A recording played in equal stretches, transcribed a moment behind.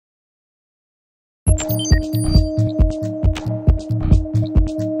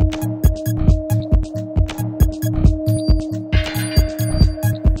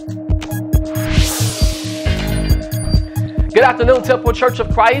afternoon, Temple Church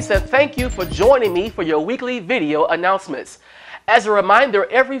of Christ, and thank you for joining me for your weekly video announcements. As a reminder,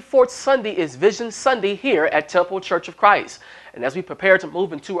 every fourth Sunday is Vision Sunday here at Temple Church of Christ. And as we prepare to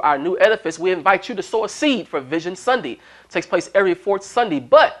move into our new edifice, we invite you to sow a seed for Vision Sunday. It takes place every fourth Sunday,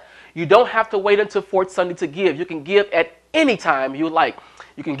 but you don't have to wait until fourth Sunday to give. You can give at any time you like.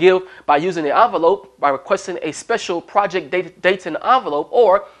 You can give by using the envelope, by requesting a special project dates in the envelope,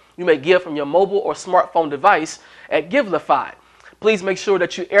 or you may give from your mobile or smartphone device at Givelify. Please make sure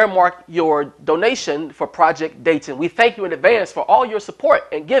that you earmark your donation for Project Dayton. We thank you in advance for all your support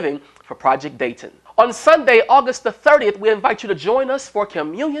and giving for Project Dayton. On Sunday, August the 30th, we invite you to join us for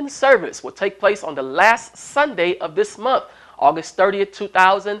communion service. It will take place on the last Sunday of this month, August 30th,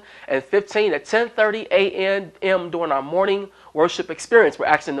 2015 at 10:30 a.m. during our morning worship experience. We're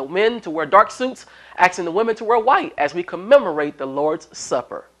asking the men to wear dark suits, asking the women to wear white as we commemorate the Lord's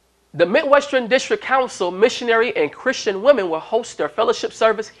Supper. The Midwestern District Council Missionary and Christian Women will host their fellowship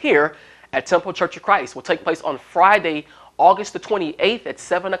service here at Temple Church of Christ. It will take place on Friday, August the 28th at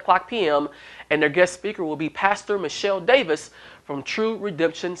 7 o'clock p.m. and their guest speaker will be Pastor Michelle Davis from True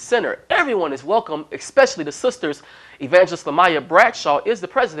Redemption Center. Everyone is welcome, especially the sisters. Evangelist Lamaya Bradshaw is the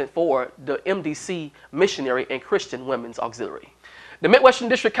president for the MDC Missionary and Christian Women's Auxiliary. The Midwestern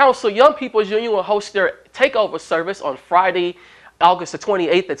District Council Young People's Union will host their takeover service on Friday, August the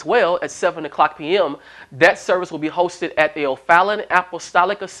 28th as well at 7 o'clock p.m. That service will be hosted at the O'Fallon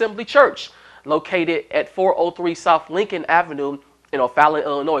Apostolic Assembly Church, located at 403 South Lincoln Avenue in O'Fallon,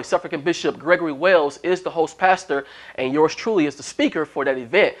 Illinois. Suffragan Bishop Gregory Wells is the host pastor, and yours truly is the speaker for that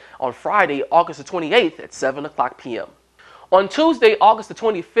event on Friday, August the 28th at 7 o'clock p.m. On Tuesday, August the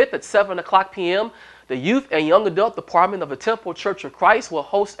 25th at 7 o'clock p.m., the Youth and Young Adult Department of the Temple Church of Christ will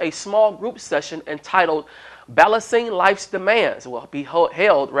host a small group session entitled Balancing Life's Demands. It will be held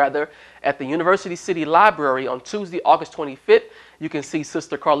at the University City Library on Tuesday, August 25th. You can see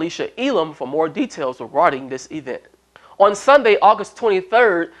Sister Carlisha Elam for more details regarding this event. On Sunday, August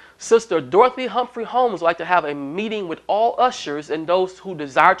 23rd, Sister Dorothy Humphrey Holmes would like to have a meeting with all ushers and those who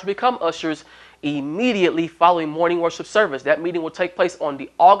desire to become ushers immediately following morning worship service. That meeting will take place on the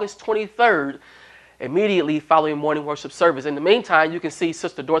August 23rd, immediately following morning worship service. In the meantime, you can see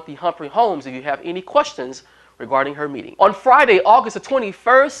Sister Dorothy Humphrey Holmes if you have any questions regarding her meeting. On Friday, August the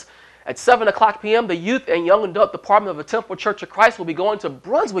 21st, at 7 o'clock p.m., the Youth and Young Adult Department of the Temple Church of Christ will be going to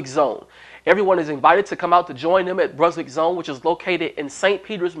Brunswick Zone. Everyone is invited to come out to join them at Brunswick Zone, which is located in St.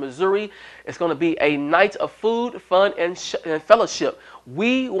 Peters, Missouri. It's going to be a night of food, fun, and fellowship.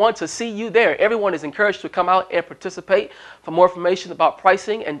 We want to see you there. Everyone is encouraged to come out and participate. For more information about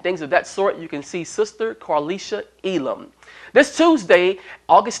pricing and things of that sort, you can see Sister Carlisha Elam. This Tuesday,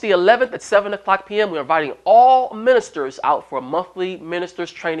 August the 11th at 7 o'clock p.m., we're inviting all ministers out for a monthly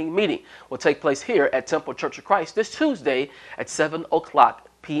ministers training meeting. It will take place here at Temple Church of Christ this Tuesday at 7 o'clock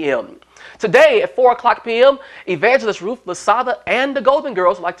p.m. Today at 4 o'clock p.m., Evangelist Ruth Lasada and the Golden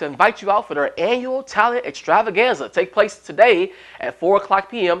Girls would like to invite you out for their annual talent extravaganza. Take place today at 4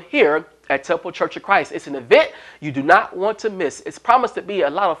 o'clock p.m. here at Temple Church of Christ. It's an event you do not want to miss. It's promised to be a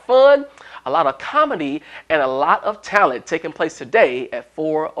lot of fun, a lot of comedy, and a lot of talent taking place today at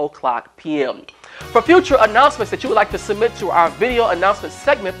 4 o'clock p.m. For future announcements that you would like to submit to our video announcement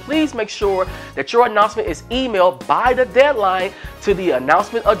segment, please make sure that your announcement is emailed by the deadline to the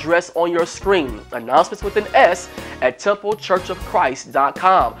announcement address on your screen. Announcements with an S at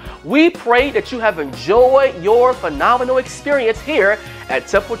templechurchofchrist.com. We pray that you have enjoyed your phenomenal experience here at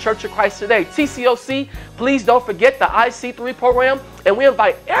Temple Church of Christ today. TCOC, please don't forget the IC3 program, and we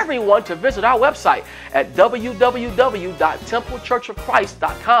invite everyone to visit our website at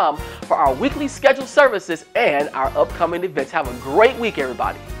www.templechurchofchrist.com for our weekly scheduled services and our upcoming events. Have a great week,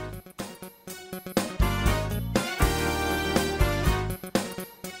 everybody.